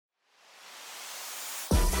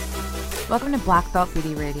Welcome to Black Belt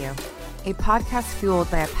Beauty Radio, a podcast fueled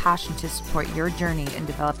by a passion to support your journey in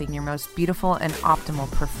developing your most beautiful and optimal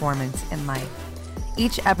performance in life.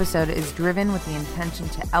 Each episode is driven with the intention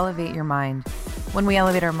to elevate your mind. When we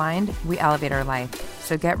elevate our mind, we elevate our life.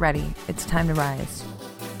 So get ready. It's time to rise.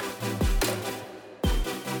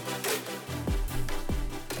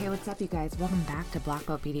 Hey, what's up, you guys? Welcome back to Black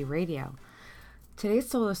Belt Beauty Radio. Today's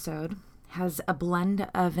Solosode has a blend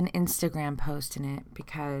of an Instagram post in it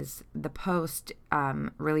because the post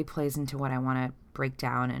really plays into what I want to break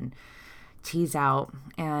down and tease out.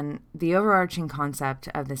 And the overarching concept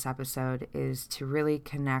of this episode is to really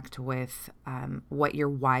connect with what your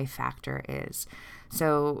why factor is.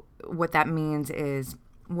 So what that means is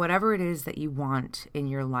whatever it is that you want in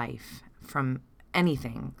your life, from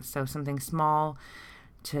anything, so something small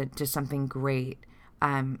to something great,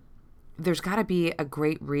 there's got to be a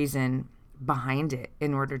great reason behind it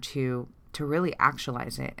in order to really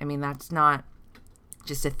actualize it. I mean, that's not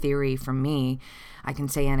just a theory from me. I can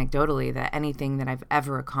say anecdotally that anything that I've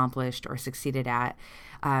ever accomplished or succeeded at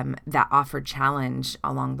that offered challenge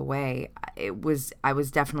along the way, I was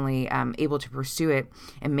definitely able to pursue it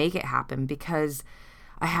and make it happen because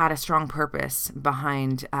I had a strong purpose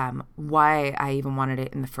behind why I even wanted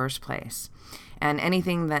it in the first place. And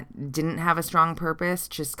anything that didn't have a strong purpose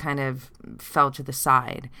just kind of fell to the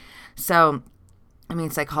side. So, I mean,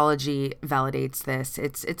 psychology validates this.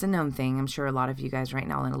 It's a known thing. I'm sure a lot of you guys right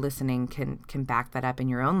now listening can back that up in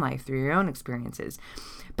your own life through your own experiences.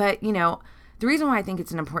 But, you know, the reason why I think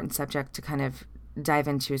it's an important subject to kind of dive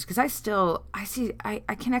into is because I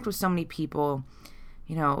connect with so many people,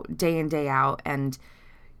 you know, day in, day out. And,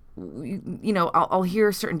 you know, I'll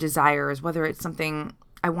hear certain desires, whether it's something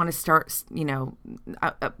I want to start, you know,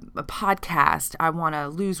 a podcast. I want to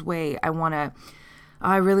lose weight. I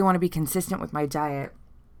really want to be consistent with my diet.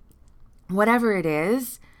 Whatever it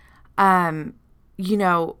is, you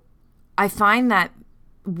know, I find that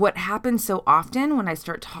what happens so often when I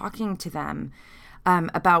start talking to them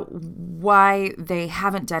about why they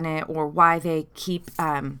haven't done it or why they keep,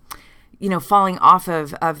 you know, falling off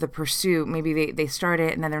of the pursuit, maybe they start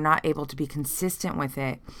it and then they're not able to be consistent with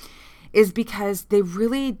it, is because they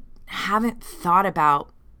really haven't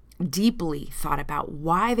deeply thought about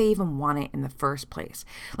why they even want it in the first place.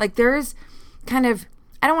 Like there's kind of,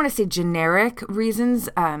 I don't want to say generic reasons,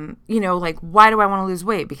 you know, like why do I want to lose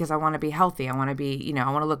weight? Because I want to be healthy. I want to be, you know,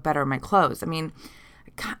 I want to look better in my clothes. I mean,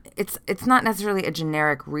 it's not necessarily a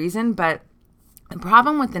generic reason, but the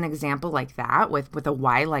problem with an example like that, with a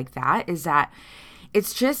why like that, is that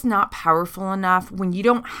it's just not powerful enough when you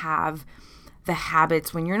don't have the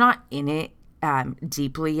habits, when you're not in it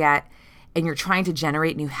deeply yet, and you're trying to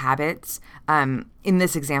generate new habits, in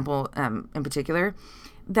this example in particular,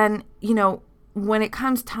 then, you know, when it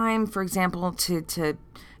comes time, for example, to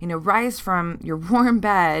you know, rise from your warm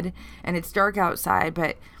bed and it's dark outside,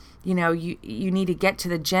 but, you know, you need to get to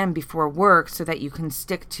the gym before work so that you can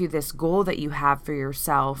stick to this goal that you have for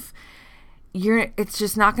yourself, it's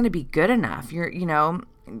just not going to be good enough. You're, you know,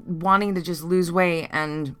 wanting to just lose weight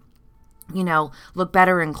and, you know, look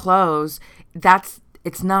better in clothes,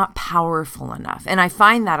 it's not powerful enough. And I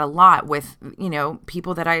find that a lot with, you know,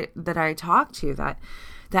 people that I talk to that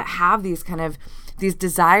have these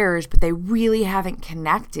desires, but they really haven't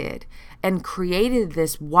connected and created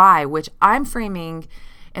this why, which I'm framing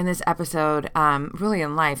in this episode, really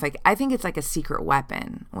in life. Like, I think it's like a secret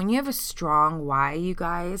weapon. When you have a strong why, you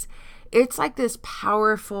guys, it's like this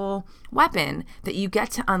powerful weapon that you get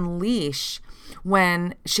to unleash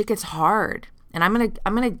when shit gets hard. And I'm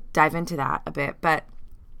gonna dive into that a bit, but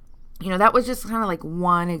you know, that was just kind of like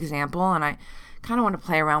one example, and I kind of want to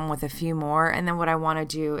play around with a few more. And then what I want to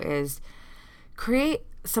do is create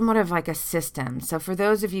somewhat of like a system. So for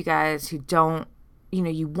those of you guys who don't, you know,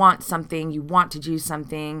 you want something, you want to do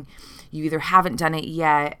something, you either haven't done it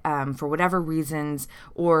yet for whatever reasons,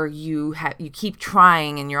 or you keep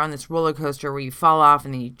trying and you're on this roller coaster where you fall off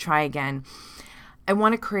and then you try again. I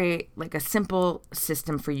want to create like a simple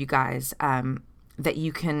system for you guys that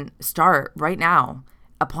you can start right now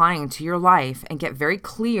applying to your life and get very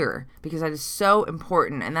clear, because that is so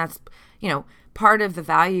important. And that's, you know, part of the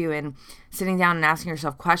value in sitting down and asking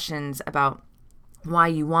yourself questions about why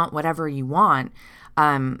you want whatever you want.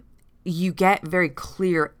 You get very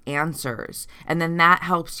clear answers, and then that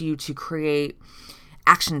helps you to create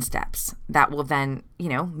action steps that will then, you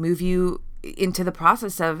know, move you into the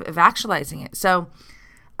process of actualizing it. So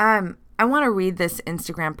I want to read this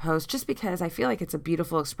Instagram post just because I feel like it's a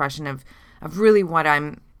beautiful expression of really what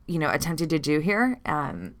I'm, you know, attempting to do here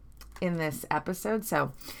in this episode.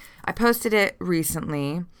 So I posted it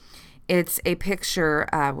recently, It's a picture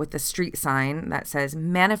with a street sign that says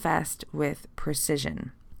manifest with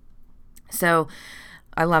precision. So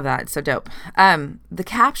I love that. It's so dope. The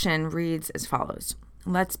caption reads as follows.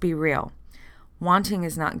 Let's be real. Wanting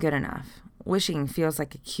is not good enough. Wishing feels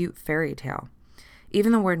like a cute fairy tale.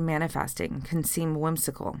 Even the word manifesting can seem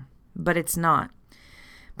whimsical, but it's not.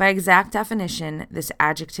 By exact definition, this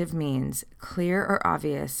adjective means clear or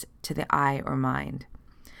obvious to the eye or mind.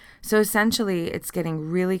 So essentially, it's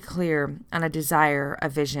getting really clear on a desire, a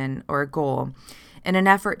vision, or a goal in an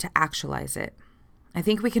effort to actualize it. I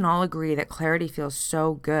think we can all agree that clarity feels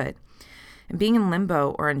so good, and being in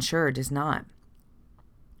limbo or unsure does not.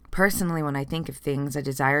 Personally, when I think of things I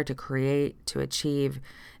desire to create, to achieve,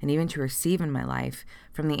 and even to receive in my life,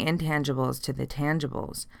 from the intangibles to the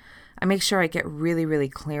tangibles, I make sure I get really, really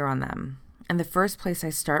clear on them. And the first place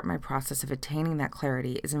I start my process of attaining that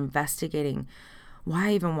clarity is investigating why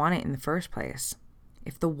I even want it in the first place.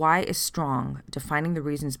 If the why is strong, defining the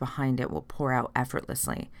reasons behind it will pour out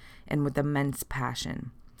effortlessly and with immense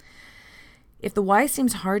passion. If the why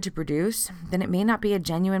seems hard to produce, then it may not be a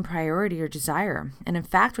genuine priority or desire, and in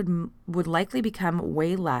fact would likely become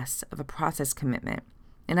way less of a process commitment.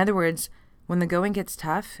 In other words, when the going gets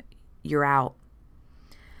tough, you're out.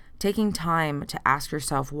 Taking time to ask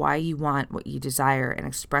yourself why you want what you desire and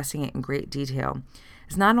expressing it in great detail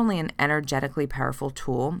is not only an energetically powerful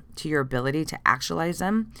tool to your ability to actualize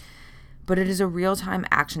them, but it is a real-time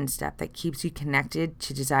action step that keeps you connected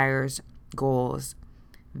to desires, goals,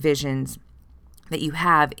 visions that you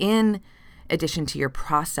have in addition to your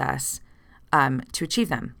process to achieve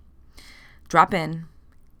them. Drop in,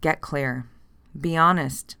 get clear, be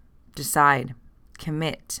honest, decide,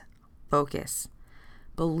 commit, focus.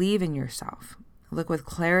 Believe in yourself. Look with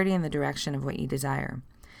clarity in the direction of what you desire,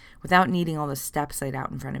 without needing all the steps laid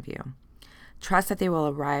out in front of you. Trust that they will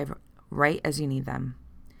arrive right as you need them.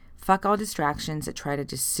 Fuck all distractions that try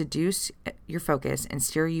to seduce your focus and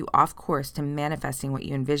steer you off course to manifesting what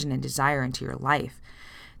you envision and desire into your life.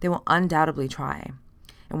 They will undoubtedly try.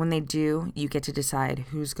 And when they do, you get to decide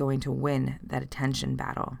who's going to win that attention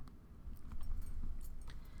battle.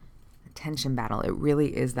 Attention battle. It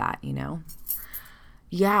really is that, you know?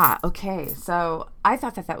 Yeah, okay. So I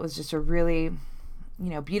thought that was just a really,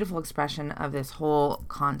 beautiful expression of this whole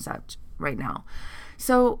concept right now.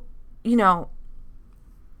 So,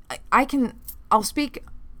 I'll speak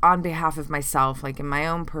on behalf of myself, like in my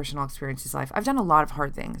own personal experiences life. I've done a lot of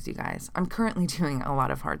hard things, you guys. I'm currently doing a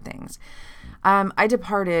lot of hard things. I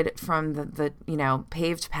departed from the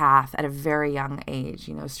paved path at a very young age,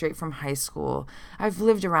 straight from high school. I've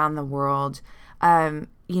lived around the world. I've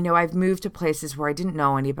moved to places where I didn't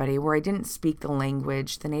know anybody, where I didn't speak the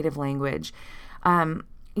language, the native language.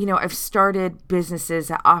 I've started businesses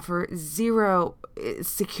that offer zero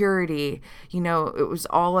security. It was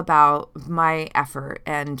all about my effort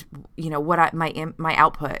and, what my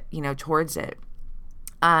output, towards it.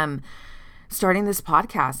 Starting this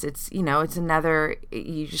podcast, it's another,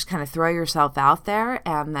 you just kind of throw yourself out there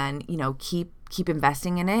and then, keep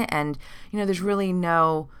investing in it. And, there's really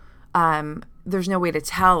there's no way to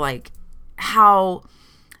tell like how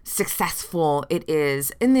successful it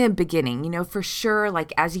is in the beginning, for sure.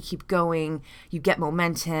 Like as you keep going, you get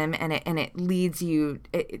momentum and it leads you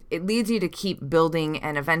to keep building,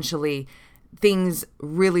 and eventually things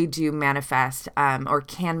really do manifest or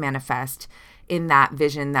can manifest in that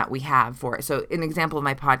vision that we have for it. So an example of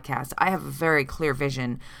my podcast, I have a very clear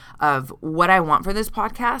vision of what I want for this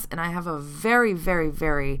podcast, and I have a very, very,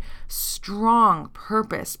 very strong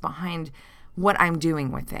purpose behind what I'm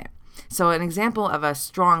doing with it. So an example of a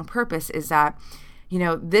strong purpose is that,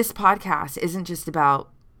 this podcast isn't just about,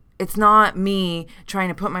 it's not me trying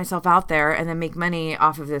to put myself out there and then make money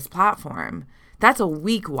off of this platform. That's a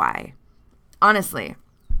weak why. Honestly,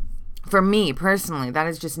 for me personally, that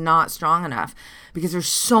is just not strong enough because there's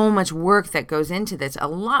so much work that goes into this, a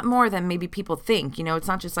lot more than maybe people think. It's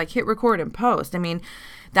not just like hit record and post. I mean,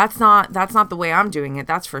 that's not the way I'm doing it.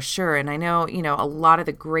 That's for sure. And I know, a lot of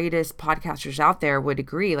the greatest podcasters out there would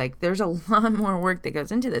agree. Like there's a lot more work that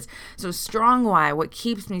goes into this. So strong why, what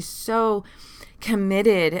keeps me so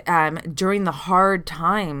committed during the hard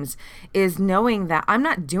times is knowing that I'm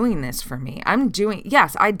not doing this for me.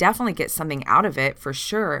 Yes, I definitely get something out of it for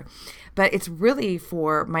sure, but it's really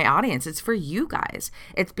for my audience. It's for you guys.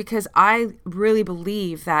 It's because I really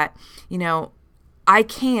believe that, I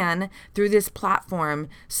can, through this platform,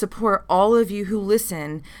 support all of you who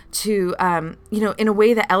listen to, in a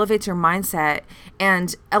way that elevates your mindset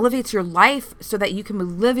and elevates your life so that you can be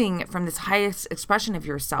living from this highest expression of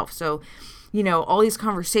yourself. So, all these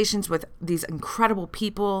conversations with these incredible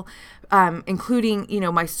people, including,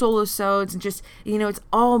 my Solosodes, and just, it's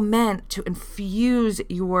all meant to infuse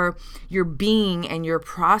your being and your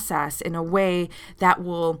process in a way that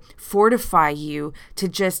will fortify you to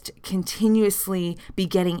just continuously be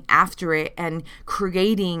getting after it and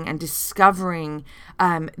creating and discovering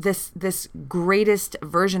this greatest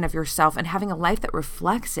version of yourself and having a life that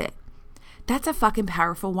reflects it. That's a fucking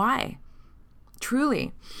powerful why.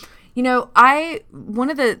 Truly. One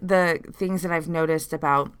of the things that I've noticed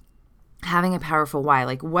about having a powerful why,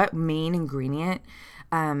 like what main ingredient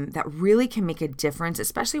that really can make a difference,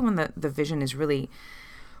 especially when the vision is really,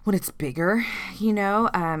 when it's bigger,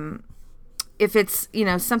 if it's,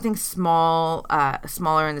 something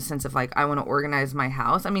smaller in the sense of like, I want to organize my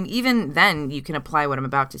house. I mean, even then you can apply what I'm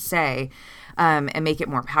about to say and make it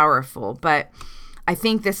more powerful. But I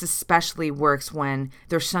think this especially works when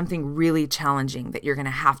there's something really challenging that you're going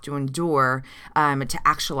to have to endure to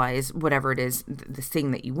actualize whatever it is, the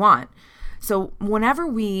thing that you want. So whenever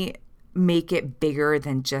we make it bigger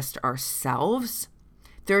than just ourselves,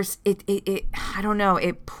 there's I don't know,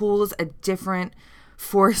 it pulls a different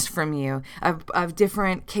force from you, of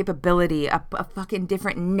different capability, a fucking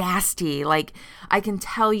different nasty. Like, I can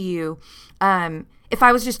tell you, if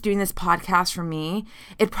I was just doing this podcast for me,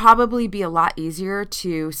 it'd probably be a lot easier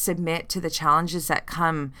to submit to the challenges that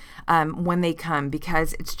come when they come,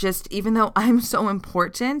 because it's just, even though I'm so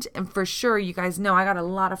important, and for sure you guys know I got a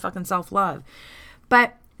lot of fucking self-love,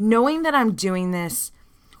 but knowing that I'm doing this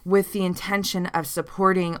with the intention of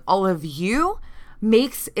supporting all of you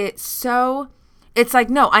makes it so, it's like,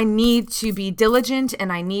 no, I need to be diligent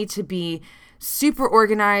and I need to be super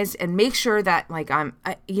organized and make sure that like I'm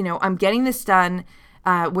getting this done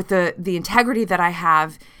with the integrity that I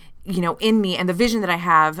have, in me, and the vision that I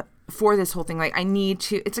have for this whole thing. Like, I need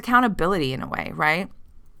to, it's accountability in a way, right?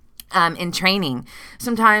 In training,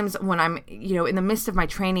 sometimes when I'm, in the midst of my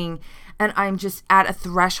training and I'm just at a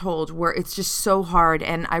threshold where it's just so hard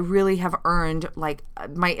and I really have earned I've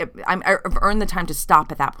earned the time to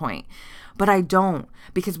stop at that point. But I don't,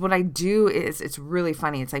 because what I do is, it's really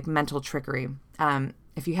funny. It's like mental trickery.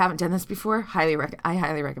 If you haven't done this before, I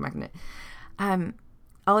highly recommend it.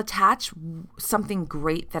 I'll attach something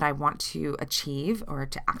great that I want to achieve or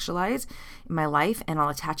to actualize in my life, and I'll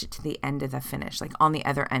attach it to the end of the finish, like on the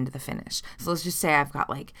other end of the finish. So let's just say I've got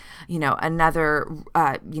like, another,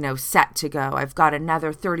 set to go. I've got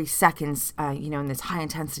another 30 seconds, in this high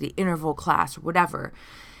intensity interval class or whatever.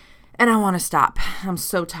 And I want to stop. I'm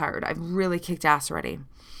so tired. I've really kicked ass already.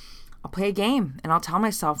 I'll play a game and I'll tell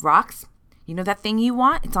myself, Rox, that thing you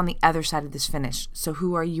want? It's on the other side of this finish. So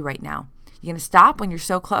who are you right now? You going to stop when you're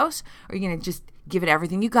so close? Or are you going to just give it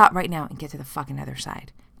everything you got right now and get to the fucking other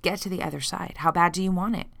side? Get to the other side. How bad do you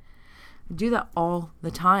want it? I do that all the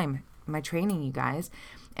time in my training, you guys.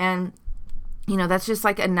 And, that's just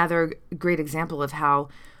like another great example of how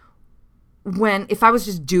if I was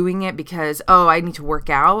just doing it because, I need to work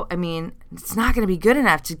out, I mean, it's not going to be good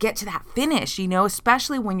enough to get to that finish,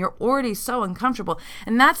 especially when you're already so uncomfortable.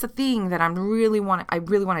 And that's the thing that I really want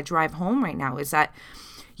to drive home right now, is that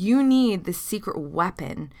you need the secret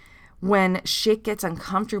weapon when shit gets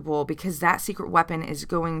uncomfortable, because that secret weapon is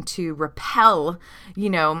going to repel,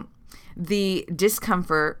 the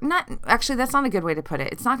discomfort. That's not a good way to put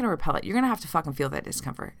it. It's not going to repel it. You're going to have to fucking feel that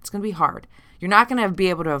discomfort. It's going to be hard. You're not going to be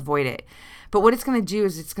able to avoid it. But what it's going to do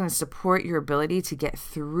is it's going to support your ability to get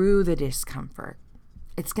through the discomfort.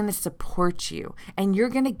 It's going to support you, and you're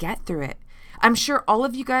going to get through it. I'm sure all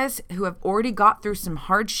of you guys who have already got through some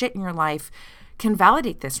hard shit in your life can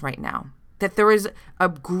validate this right now, that there is a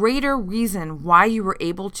greater reason why you were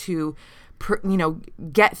able to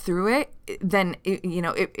get through it than,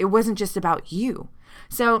 it wasn't just about you.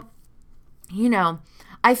 So,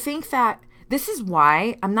 I think that this is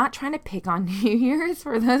why I'm not trying to pick on New Year's.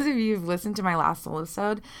 For those of you who've listened to my last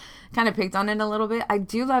Solosode, kind of picked on it a little bit. I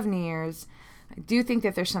do love New Year's. I do think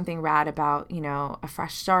that there's something rad about, a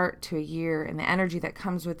fresh start to a year and the energy that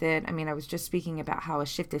comes with it. I mean, I was just speaking about how a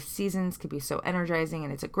shift of seasons could be so energizing,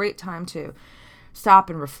 and it's a great time to stop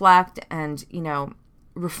and reflect and,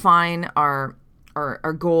 refine our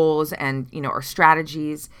goals and, our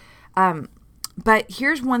strategies. But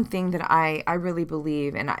here's one thing that I really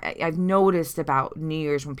believe, and I've noticed about New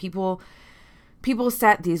Year's, when people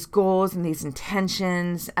set these goals and these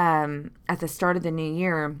intentions at the start of the new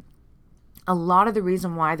year, a lot of the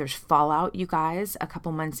reason why there's fallout, you guys, a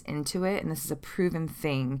couple months into it, and this is a proven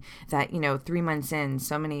thing that, 3 months in,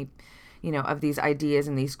 so many, of these ideas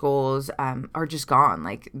and these goals are just gone.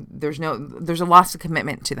 Like, there's a loss of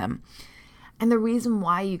commitment to them. And the reason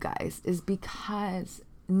why, you guys, is because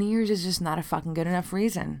New Year's is just not a fucking good enough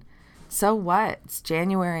reason. So what? It's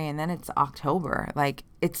January and then it's October. Like,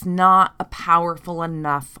 it's not a powerful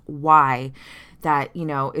enough why that,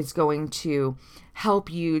 is going to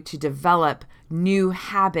help you to develop new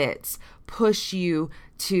habits, push you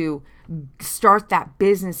to start that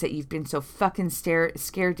business that you've been so fucking scared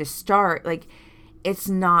to start. Like, it's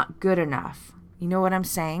not good enough. You know what I'm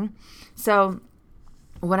saying? So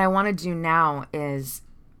what I want to do now is,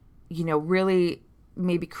 really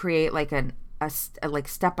maybe create like a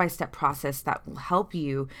step-by-step process that will help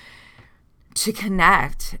you to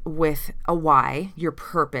connect with a why, your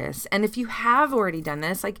purpose. And if you have already done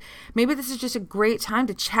this, like, maybe this is just a great time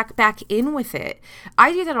to check back in with it.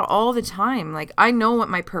 I do that all the time. Like, I know what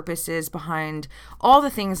my purpose is behind all the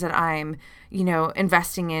things that I'm,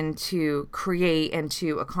 investing in to create and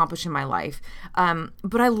to accomplish in my life.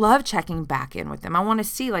 But I love checking back in with them. I want to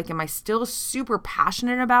see, like, am I still super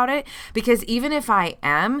passionate about it? Because even if I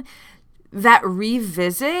am, that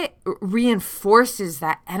revisit reinforces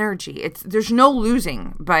that energy. There's no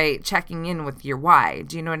losing by checking in with your why.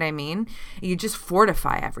 Do you know what I mean? You just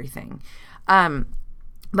fortify everything.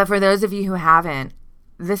 But for those of you who haven't,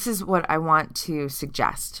 this is what I want to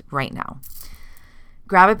suggest right now.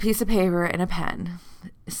 Grab a piece of paper and a pen,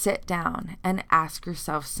 sit down and ask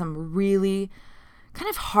yourself some really kind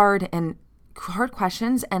of hard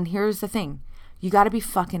questions. And here's the thing. You got to be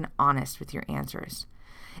fucking honest with your answers.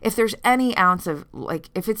 If there's any ounce of, like,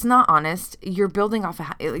 if it's not honest, you're building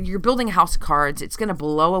a house of cards. It's going to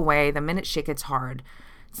blow away the minute shit gets hard.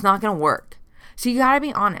 It's not going to work. So you got to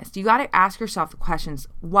be honest. You got to ask yourself the questions.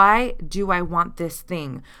 Why do I want this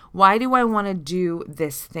thing? Why do I want to do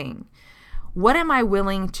this thing? What am I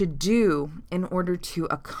willing to do in order to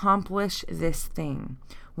accomplish this thing?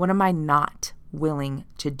 What am I not willing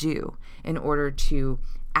to do in order to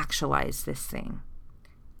actualize this thing?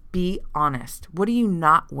 Be honest. What are you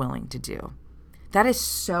not willing to do? That is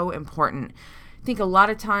so important. I think a lot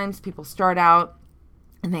of times people start out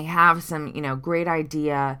and they have some, great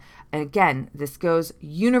idea. And again, this goes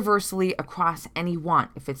universally across any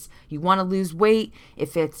want. If it's you want to lose weight,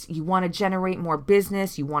 if it's you want to generate more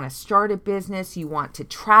business, you want to start a business, you want to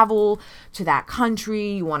travel to that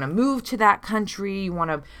country, you want to move to that country, you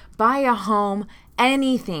want to buy a home,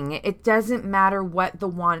 anything. It doesn't matter what the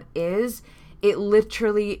want is. It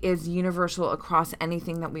literally is universal across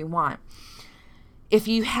anything that we want. If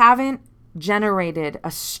you haven't generated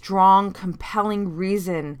a strong, compelling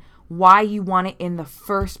reason why you want it in the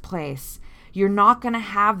first place, you're not going to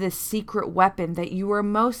have this secret weapon that you are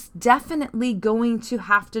most definitely going to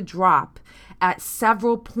have to drop at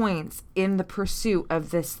several points in the pursuit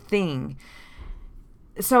of this thing.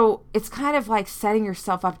 So it's kind of like setting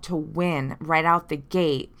yourself up to win right out the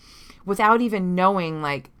gate without even knowing,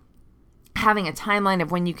 like, having a timeline of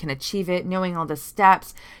when you can achieve it, knowing all the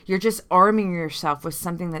steps. You're just arming yourself with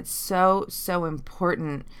something that's so, so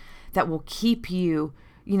important that will keep you,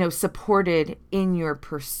 supported in your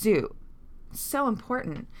pursuit. So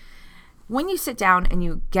important. When you sit down and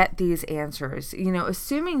you get these answers,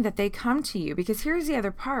 assuming that they come to you, because here's the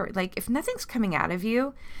other part. Like, if nothing's coming out of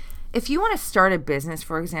you, if you want to start a business,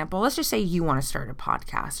 for example, let's just say you want to start a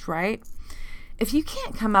podcast, right? If you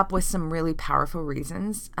can't come up with some really powerful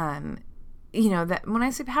reasons, that when I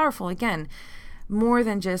say powerful, again, more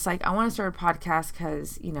than just like, I want to start a podcast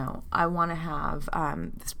because, I want to have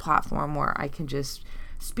this platform where I can just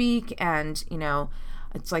speak and,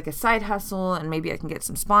 it's like a side hustle and maybe I can get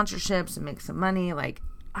some sponsorships and make some money. Like,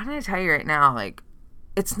 I'm going to tell you right now, like,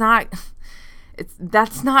 that's not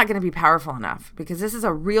going to be powerful enough because this is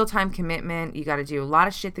a real-time commitment. You got to do a lot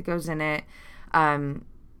of shit that goes in it.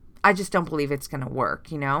 I just don't believe it's going to work,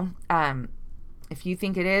 If you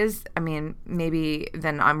think it is, maybe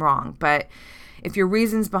then I'm wrong. But if your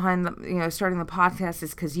reasons behind starting the podcast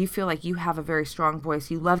is because you feel like you have a very strong voice,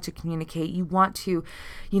 you love to communicate, you want to,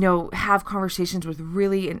 have conversations with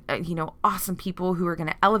really, awesome people who are going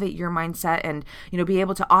to elevate your mindset and, be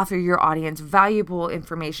able to offer your audience valuable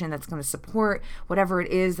information that's going to support whatever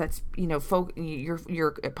it is that's, your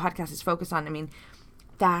podcast is focused on.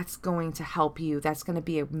 That's going to help you. That's going to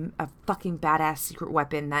be a fucking badass secret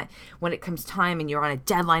weapon that when it comes time and you're on a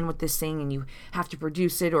deadline with this thing and you have to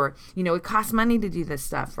produce it or, it costs money to do this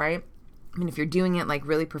stuff, right? If you're doing it like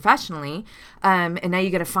really professionally, and now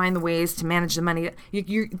you got to find the ways to manage the money,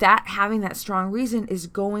 that having that strong reason is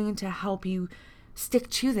going to help you stick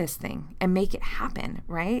to this thing and make it happen,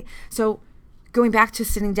 right? So going back to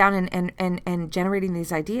sitting down and generating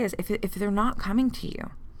these ideas, if they're not coming to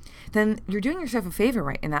you, then you're doing yourself a favor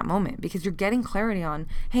right in that moment, because you're getting clarity on,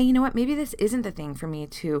 hey, you know what, maybe this isn't the thing for me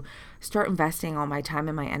to start investing all my time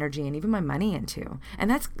and my energy and even my money into. And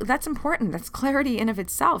that's important. That's clarity in of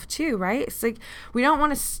itself too, right? It's like, we don't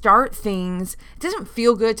want to start things. It doesn't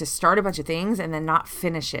feel good to start a bunch of things and then not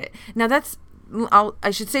finish it. Now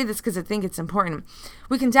I should say this because I think it's important.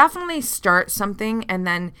 We can definitely start something, and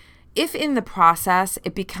then if in the process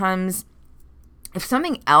if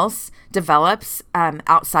something else develops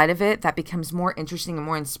outside of it that becomes more interesting and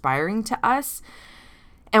more inspiring to us,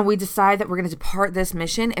 and we decide that we're going to depart this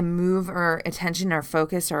mission and move our attention, our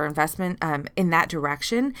focus, our investment in that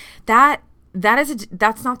direction,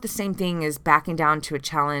 that's not the same thing as backing down to a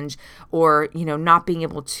challenge, or, not being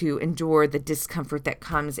able to endure the discomfort that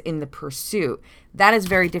comes in the pursuit. That is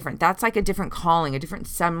very different. That's like a different calling,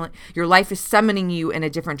 your life is summoning you in a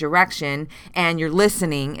different direction, and you're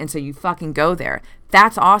listening, and so you fucking go there.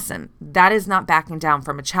 That's awesome. That is not backing down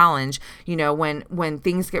from a challenge. When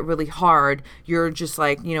things get really hard, you're just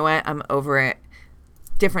like, you know what, I'm over it.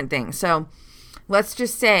 Different things. So let's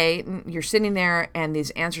just say you're sitting there and these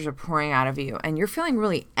answers are pouring out of you, and you're feeling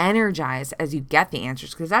really energized as you get the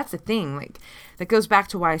answers, because that's the thing. Like, that goes back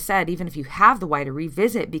to why I said, even if you have the why, to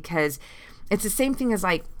revisit, because it's the same thing as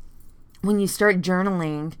like when you start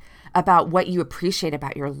journaling about what you appreciate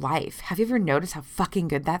about your life. Have you ever noticed how fucking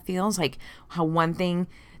good that feels? Like, how one thing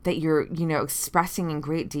that you're, expressing in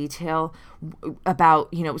great detail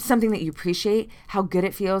about, something that you appreciate, how good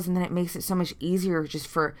it feels. And then it makes it so much easier just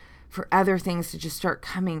for other things to just start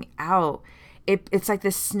coming out. It's like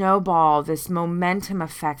this snowball, this momentum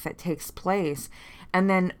effect that takes place. And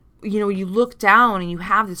then, you look down and you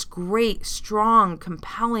have this great, strong,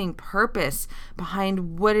 compelling purpose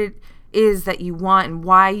behind what it is that you want and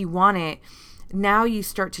why you want it. Now you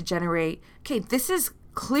start to generate, okay, this is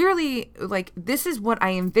clearly, like, this is what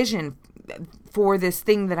I envision for this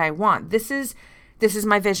thing that I want. This is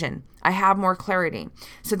my vision. I have more clarity.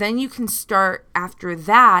 So then you can start, after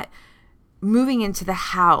that, moving into the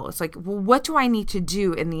hows. Like, well, what do I need to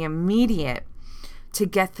do in the immediate to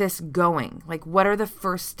get this going? Like, what are the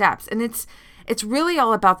first steps? And it's really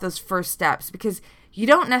all about those first steps, because you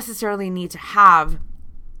don't necessarily need to have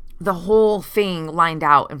the whole thing lined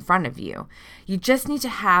out in front of you. You just need to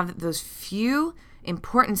have those few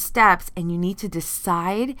important steps, and you need to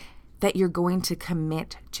decide that you're going to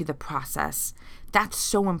commit to the process. That's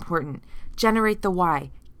so important. Generate the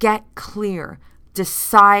why. Get clear.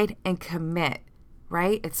 Decide and commit,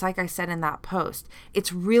 right? It's like I said in that post.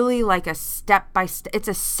 It's really like a step-by-step. It's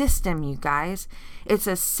a system, you guys. It's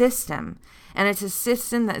a system. And it's a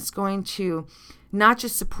system that's going to not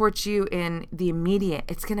just support you in the immediate,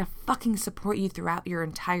 it's going to fucking support you throughout your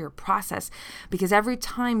entire process. Because every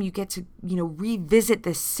time you get to, revisit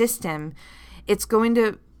this system, it's going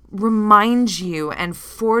to remind you and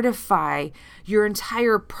fortify your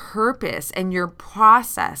entire purpose and your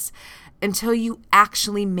process until you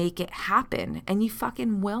actually make it happen. And you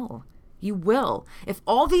fucking will. You will. If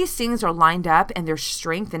all these things are lined up and there's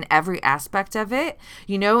strength in every aspect of it,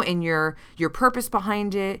 in your purpose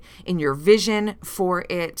behind it, in your vision for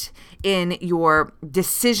it, in your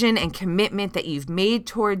decision and commitment that you've made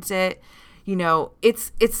towards it,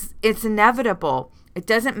 it's inevitable. It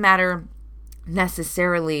doesn't matter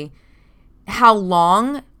necessarily how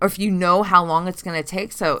long, or if you know how long it's going to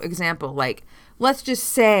take. So example, like, let's just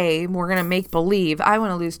say we're going to make believe I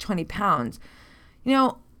want to lose 20 pounds.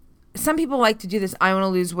 Some people like to do this, I want to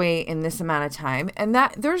lose weight in this amount of time, and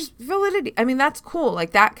that there's validity. I mean, that's cool.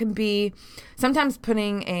 Like, that can be, sometimes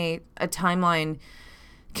putting a timeline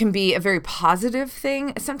can be a very positive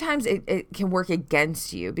thing. Sometimes it can work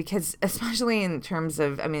against you, because especially in terms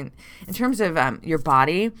of your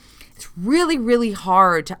body, it's really, really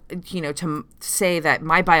hard to say that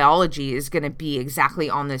my biology is going to be exactly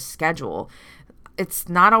on this schedule. It's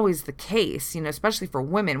not always the case, especially for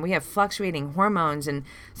women. We have fluctuating hormones, and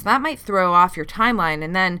so that might throw off your timeline,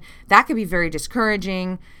 and then that could be very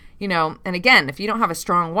discouraging, and again, if you don't have a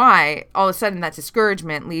strong why, all of a sudden that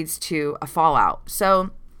discouragement leads to a fallout.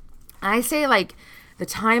 So I say, like, the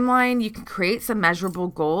timeline, you can create some measurable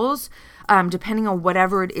goals, depending on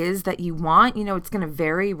whatever it is that you want. It's going to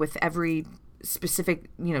vary with every specific,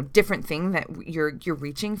 different thing that you're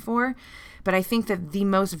reaching for. But I think that the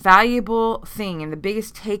most valuable thing and the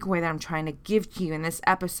biggest takeaway that I'm trying to give to you in this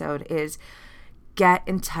episode is get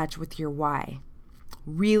in touch with your why.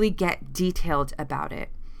 Really get detailed about it.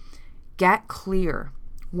 Get clear.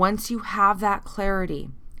 Once you have that clarity,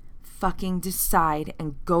 fucking decide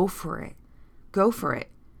and go for it. Go for it.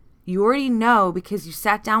 You already know because you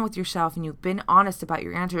sat down with yourself and you've been honest about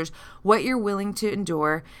your answers, what you're willing to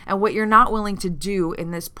endure and what you're not willing to do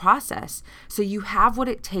in this process. So you have what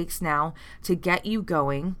it takes now to get you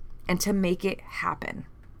going and to make it happen,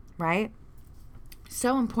 right?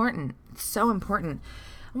 So important. So important.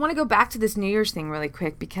 I want to go back to this New Year's thing really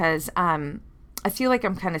quick because I feel like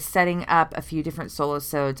I'm kind of setting up a few different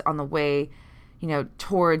solosodes on the way,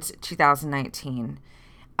 towards 2019.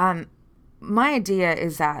 My idea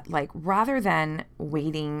is that, rather than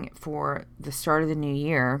waiting for the start of the new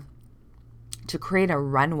year to create a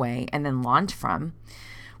runway and then launch from,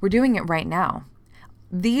 we're doing it right now.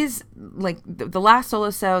 These, the last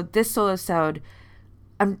solosode, this solosode,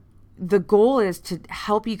 the goal is to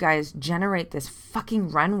help you guys generate this fucking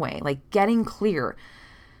runway, getting clear,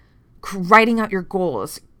 writing out your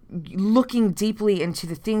goals, looking deeply into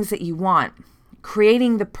the things that you want,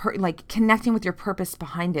 creating connecting with your purpose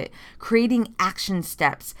behind it, creating action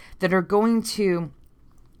steps that are going to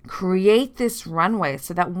create this runway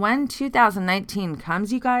so that when 2019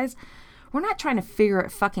 comes, you guys, we're not trying to figure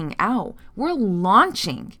it fucking out. We're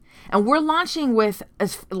launching. And we're launching with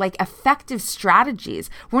effective strategies.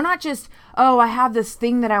 We're not just, I have this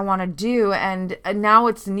thing that I want to do and now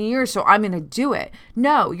it's New Year, so I'm going to do it.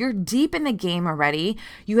 No, you're deep in the game already.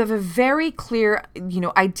 You have a very clear,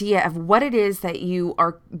 idea of what it is that you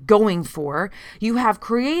are going for. You have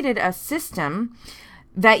created a system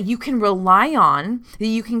that you can rely on, that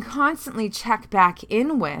you can constantly check back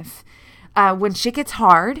in with when shit gets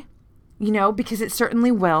hard, because it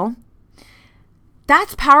certainly will.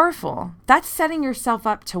 That's powerful. That's setting yourself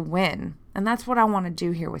up to win. And that's what I want to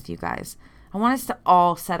do here with you guys. I want us to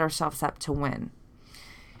all set ourselves up to win.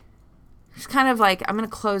 It's kind of I'm going to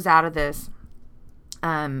close out of this.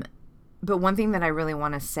 But one thing that I really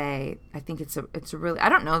want to say, I think it's a really, I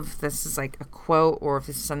don't know if this is a quote or if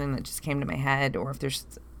this is something that just came to my head or if there's,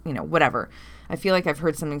 whatever. I feel like I've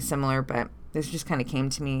heard something similar, but this just kind of came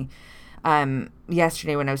to me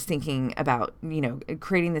yesterday when I was thinking about,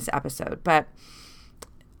 creating this episode. But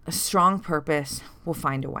a strong purpose will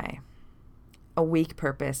find a way. A weak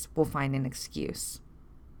purpose will find an excuse.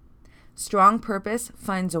 Strong purpose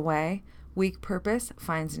finds a way. Weak purpose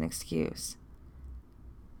finds an excuse.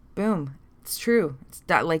 Boom. It's true. It's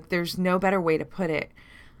that, there's no better way to put it.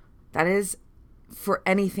 That is for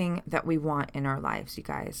anything that we want in our lives, you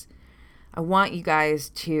guys. I want you guys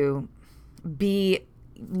to be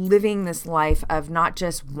living this life of not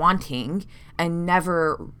just wanting and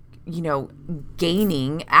never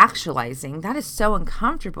gaining, actualizing. That is so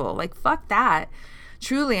uncomfortable. Fuck that.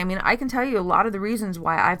 Truly, I can tell you a lot of the reasons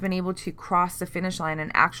why I've been able to cross the finish line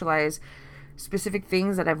and actualize specific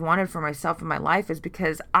things that I've wanted for myself in my life is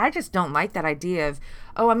because I just don't like that idea of,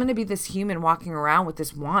 I'm going to be this human walking around with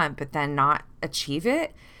this want, but then not achieve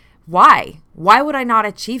it. Why? Why would I not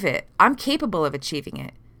achieve it? I'm capable of achieving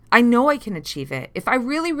it. I know I can achieve it. If I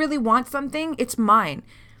really, really want something, it's mine.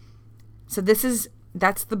 So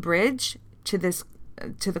that's the bridge to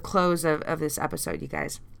the close of this episode, you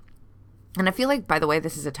guys. And I feel like, by the way,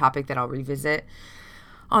 this is a topic that I'll revisit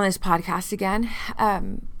on this podcast again,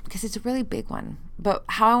 because it's a really big one. But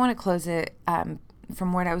how I want to close it,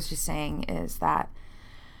 from what I was just saying, is that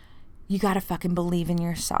you got to fucking believe in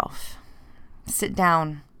yourself. Sit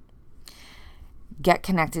down. Get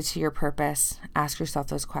connected to your purpose. Ask yourself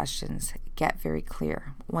those questions. Get very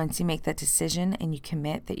clear. Once you make that decision and you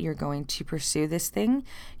commit that you're going to pursue this thing,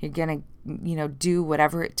 you're going to, do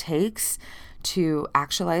whatever it takes to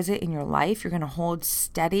actualize it in your life. You're going to hold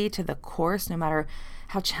steady to the course no matter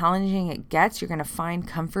how challenging it gets. You're going to find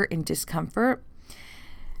comfort in discomfort.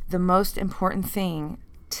 The most important thing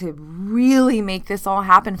to really make this all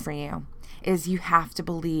happen for you is you have to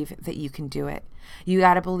believe that you can do it. You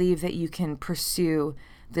got to believe that you can pursue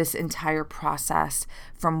this entire process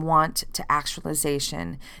from want to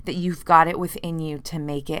actualization, that you've got it within you to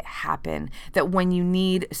make it happen, that when you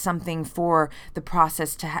need something for the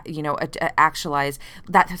process to actualize,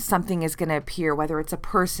 that something is going to appear, whether it's a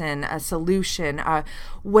person, a solution,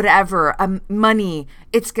 whatever, money,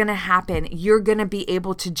 it's going to happen. You're going to be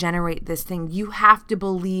able to generate this thing. You have to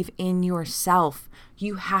believe in yourself.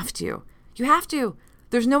 You have to. You have to.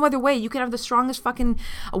 There's no other way. You can have the strongest fucking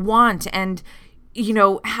want and,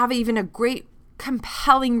 have even a great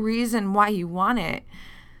compelling reason why you want it.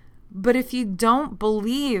 But if you don't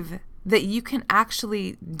believe that you can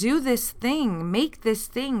actually do this thing, make this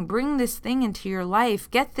thing, bring this thing into your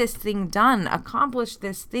life, get this thing done, accomplish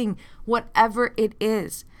this thing, whatever it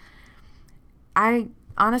is,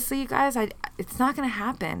 honestly, you guys, it's not going to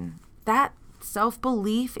happen. That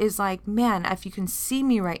self-belief is man, if you can see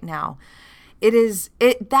me right now,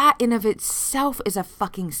 that in of itself is a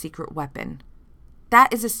fucking secret weapon.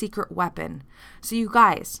 That is a secret weapon. So you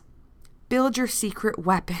guys, build your secret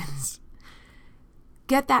weapons.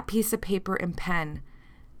 Get that piece of paper and pen.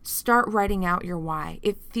 Start writing out your why.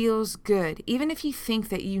 It feels good. Even if you think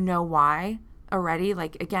that you know why already,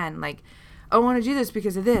 like, again, like, I want to do this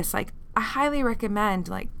because of this. Like, I highly recommend,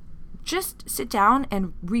 like, just sit down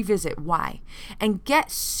and revisit why and get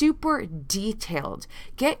super detailed.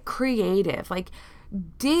 Get creative. Like,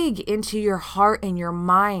 dig into your heart and your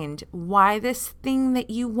mind why this thing that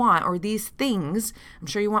you want, or these things, I'm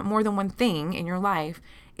sure you want more than one thing in your life,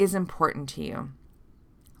 is important to you.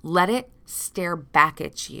 Let it stare back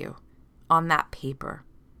at you on that paper.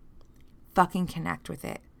 Fucking connect with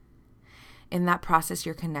it. In that process,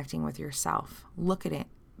 you're connecting with yourself. Look at it.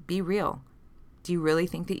 Be real. Do you really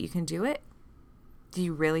think that you can do it? Do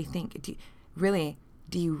you really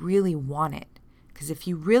want it? Because if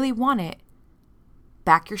you really want it,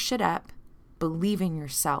 back your shit up, believe in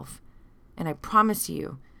yourself. And I promise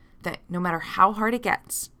you that no matter how hard it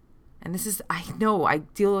gets, and this is, I know I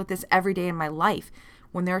deal with this every day in my life,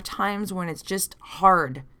 when there are times when it's just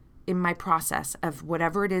hard in my process of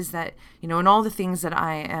whatever it is that, and all the things that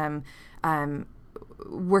I am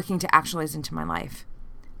working to actualize into my life,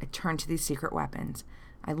 I turn to these secret weapons.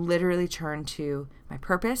 I literally turn to my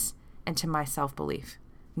purpose and to my self-belief,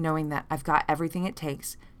 knowing that I've got everything it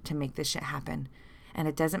takes to make this shit happen. And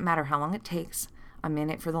it doesn't matter how long it takes. I'm in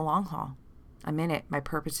it for the long haul. I'm in it. My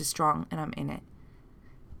purpose is strong and I'm in it.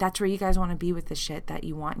 That's where you guys want to be with the shit that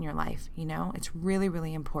you want in your life. It's really,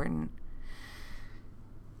 really important.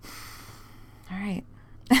 All right.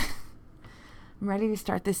 I'm ready to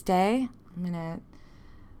start this day. I'm going to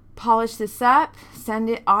polish this up, send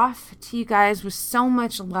it off to you guys with so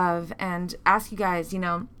much love, and ask you guys,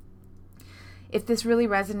 if this really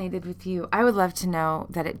resonated with you. I would love to know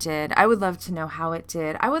that it did. I would love to know how it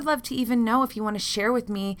did. I would love to even know if you want to share with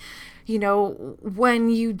me, when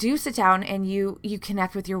you do sit down and you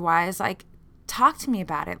connect with your whys, like, talk to me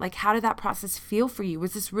about it. Like, how did that process feel for you?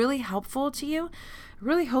 Was this really helpful to you? I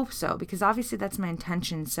really hope so, because obviously that's my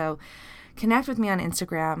intention. So connect with me on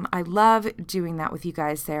Instagram. I love doing that with you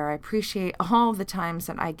guys there. I appreciate all the times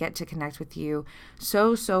that I get to connect with you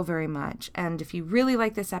so, so very much. And if you really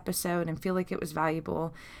like this episode and feel like it was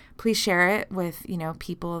valuable, please share it with,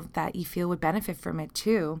 people that you feel would benefit from it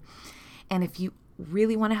too. And if you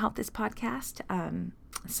really want to help this podcast,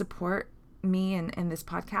 support me and this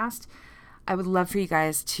podcast, I would love for you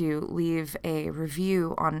guys to leave a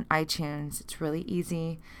review on iTunes. It's really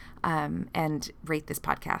easy. And rate this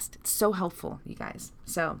podcast. It's so helpful, you guys.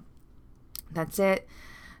 So that's it.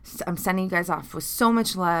 I'm sending you guys off with so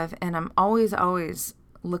much love, and I'm always, always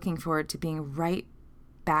looking forward to being right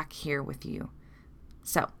back here with you.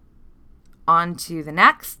 So on to the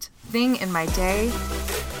next thing in my day.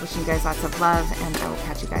 Wishing you guys lots of love, and I will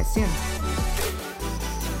catch you guys soon.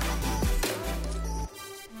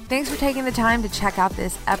 Thanks for taking the time to check out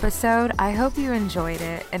this episode. I hope you enjoyed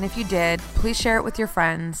it. And if you did, please share it with your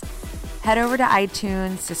friends. Head over to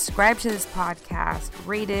iTunes, subscribe to this podcast,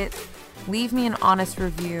 rate it, leave me an honest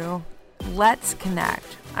review. Let's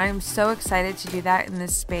connect. I'm so excited to do that in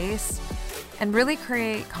this space and really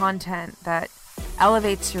create content that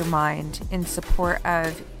elevates your mind in support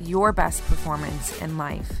of your best performance in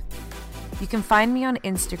life. You can find me on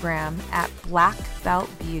Instagram at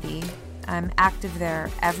blackbeltbeauty. I'm active there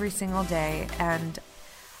every single day, and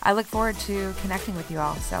I look forward to connecting with you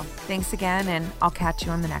all. So thanks again, and I'll catch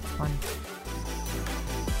you on the next one.